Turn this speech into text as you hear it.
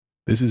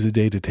This is a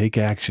day to take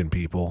action,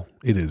 people.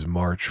 It is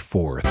March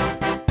 4th.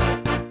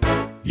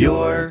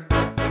 Your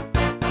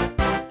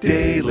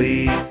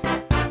Daily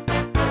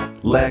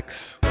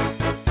Lex.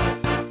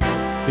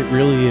 It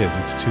really is.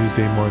 It's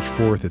Tuesday, March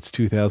 4th. It's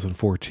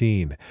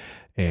 2014.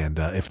 And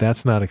if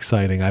that's not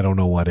exciting, I don't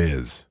know what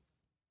is.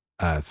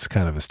 It's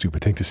kind of a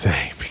stupid thing to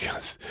say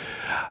because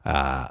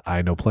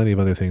I know plenty of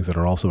other things that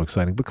are also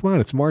exciting. But come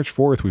on, it's March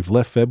 4th. We've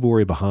left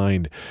February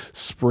behind.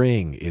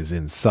 Spring is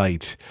in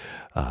sight.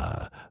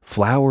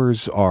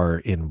 Flowers are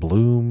in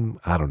bloom.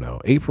 I don't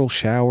know. April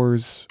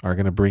showers are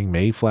going to bring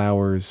May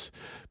flowers.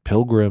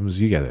 Pilgrims,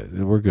 you get it.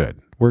 We're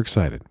good. We're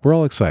excited. We're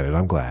all excited.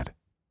 I'm glad.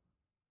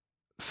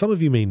 Some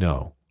of you may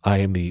know I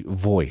am the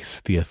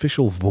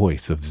official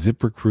voice of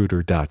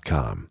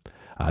ZipRecruiter.com.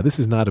 This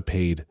is not a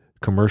paid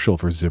commercial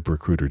for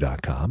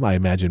ZipRecruiter.com. I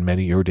imagine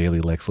many of your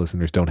Daily Lex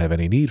listeners don't have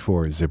any need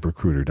for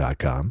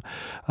ZipRecruiter.com,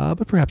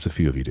 but perhaps a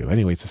few of you do.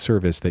 Anyway, it's a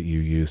service that you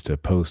use to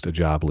post a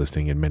job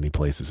listing in many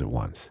places at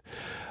once.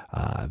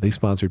 They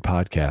sponsored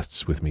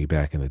podcasts with me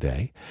back in the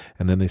day,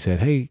 and then they said,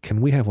 hey, can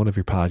we have one of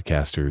your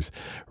podcasters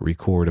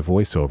record a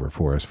voiceover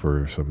for us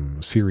for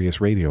some serious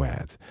radio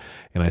ads?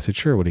 And I said,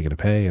 sure, what are you going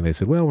to pay? And they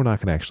said, well, we're not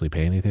going to actually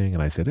pay anything.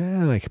 And I said,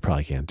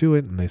 probably can't do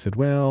it. And they said,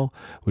 well,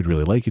 we'd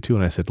really like you to.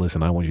 And I said,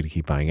 listen, I want you to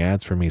keep buying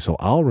ads for me, so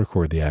I'll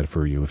record the ad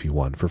for you if you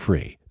want for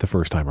free the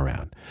first time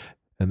around.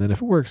 And then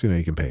if it works,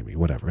 you can pay me,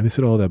 whatever. And they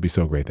said, oh, that'd be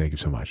so great. Thank you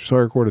so much. So I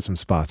recorded some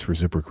spots for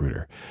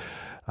ZipRecruiter.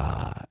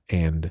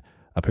 And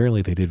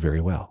apparently they did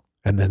very well.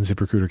 And then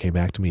ZipRecruiter came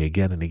back to me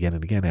again and again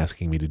and again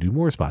asking me to do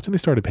more spots. And they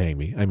started paying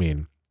me. I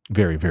mean,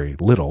 very, very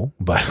little,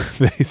 but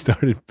they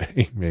started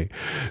paying me.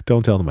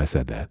 Don't tell them I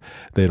said that.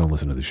 They don't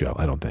listen to the show,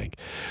 I don't think.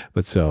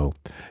 But so,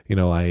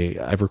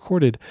 I've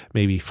recorded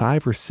maybe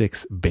 5 or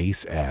 6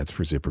 base ads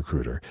for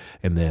ZipRecruiter,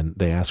 and then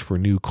they ask for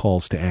new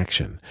calls to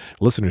action.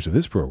 Listeners of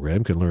this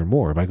program can learn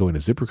more by going to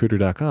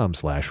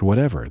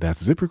ZipRecruiter.com/whatever.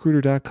 That's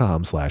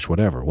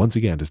ZipRecruiter.com/whatever. Once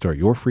again, to start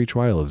your free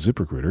trial of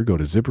ZipRecruiter, go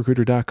to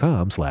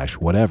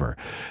ZipRecruiter.com/whatever.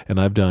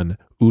 And I've done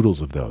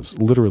oodles of those.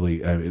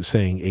 Literally,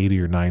 saying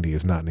 80 or 90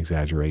 is not an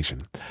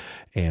exaggeration.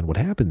 And what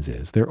happens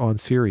is they're on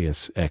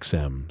Sirius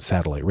XM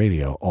satellite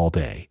radio all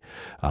day.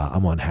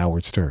 I'm on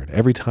Howard Stern.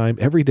 Every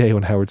day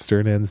when Howard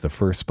Stern ends, the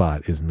first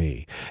spot is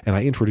me. And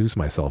I introduce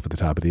myself at the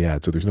top of the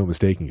ad, so there's no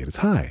mistaking it. It's,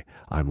 hi,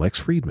 I'm Lex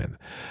Friedman.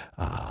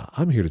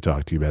 I'm here to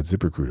talk to you about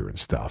ZipRecruiter and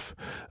stuff.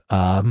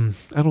 I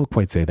don't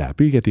quite say that,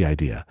 but you get the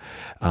idea.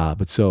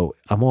 But so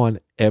I'm on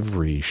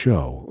every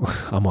show.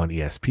 I'm on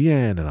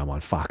ESPN and I'm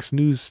on Fox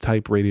News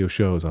type radio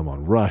shows. I'm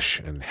on Rush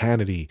and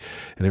Hannity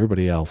and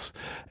everybody else.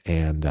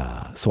 And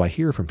so I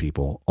hear from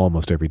people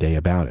almost every day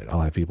about it.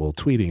 I'll have people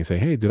tweeting and say,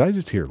 hey, did I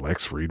just hear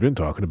Lex Friedman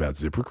talking about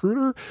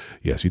ZipRecruiter?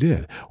 Yes, you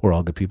did. Or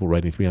I'll get people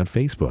writing to me on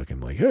Facebook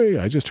and like, hey,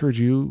 I just heard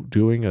you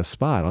doing a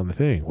spot on the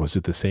thing. Was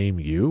it the same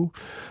you?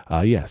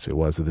 Yes, it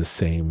was the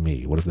same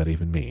me. What does that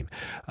even mean?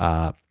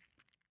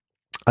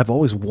 I've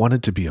always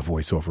wanted to be a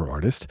voiceover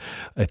artist.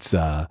 It's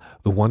the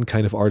one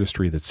kind of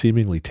artistry that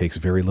seemingly takes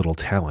very little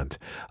talent.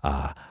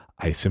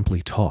 I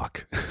simply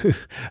talk.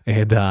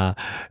 And I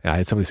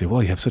had somebody say,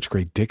 well, you have such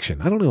great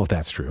diction. I don't know if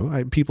that's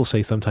true. People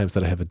say sometimes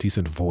that I have a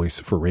decent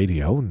voice for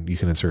radio, and you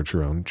can insert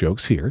your own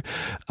jokes here.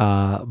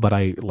 But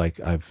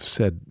I've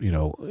said,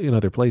 in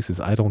other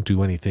places, I don't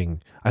do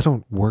anything. I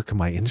don't work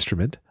my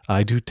instrument.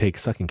 I do take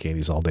sucking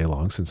candies all day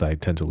long since I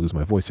tend to lose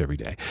my voice every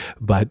day.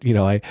 But,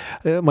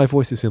 my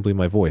voice is simply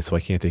my voice, so I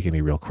can't take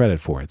any real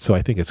credit for it. So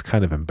I think it's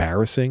kind of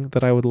embarrassing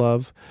that I would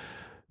love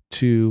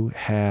to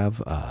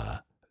have,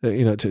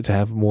 to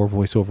have more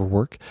voiceover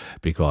work,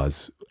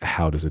 because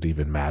how does it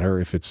even matter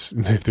if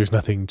there's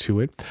nothing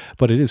to it?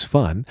 But it is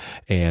fun.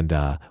 And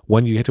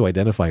when you get to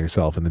identify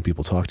yourself and then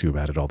people talk to you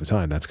about it all the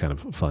time, that's kind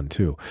of fun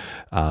too.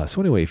 So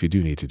anyway, if you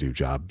do need to do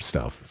job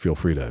stuff, feel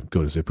free to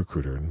go to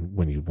ZipRecruiter. And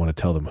when you want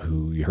to tell them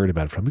who you heard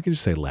about it from, you can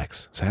just say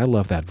Lex. Say, I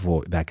love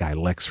that guy,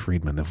 Lex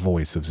Friedman, the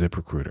voice of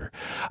ZipRecruiter.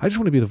 I just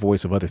want to be the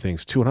voice of other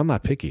things too. And I'm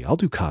not picky. I'll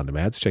do condom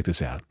ads. Check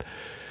this out.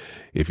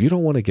 If you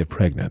don't want to get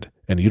pregnant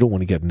and you don't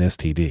want to get an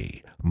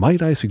STD,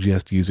 might I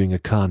suggest using a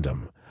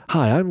condom?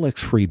 Hi, I'm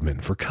Lex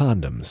Friedman for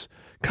condoms.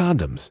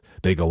 Condoms,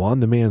 they go on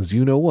the man's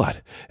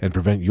you-know-what and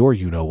prevent your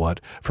you-know-what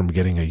from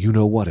getting a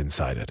you-know-what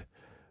inside it.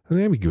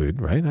 That'd be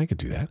good, right? I could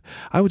do that.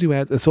 I would do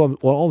ads. So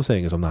all I'm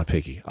saying is I'm not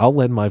picky. I'll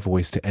lend my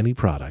voice to any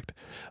product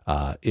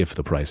if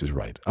the price is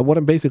right. What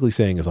I'm basically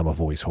saying is I'm a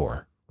voice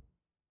whore.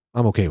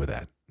 I'm okay with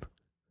that.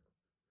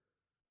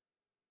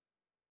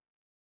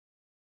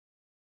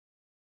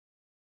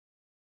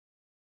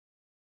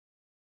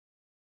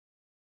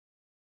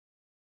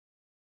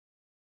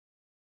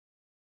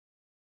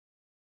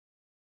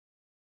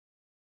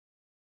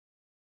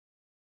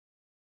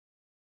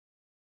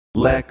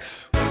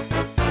 Lex.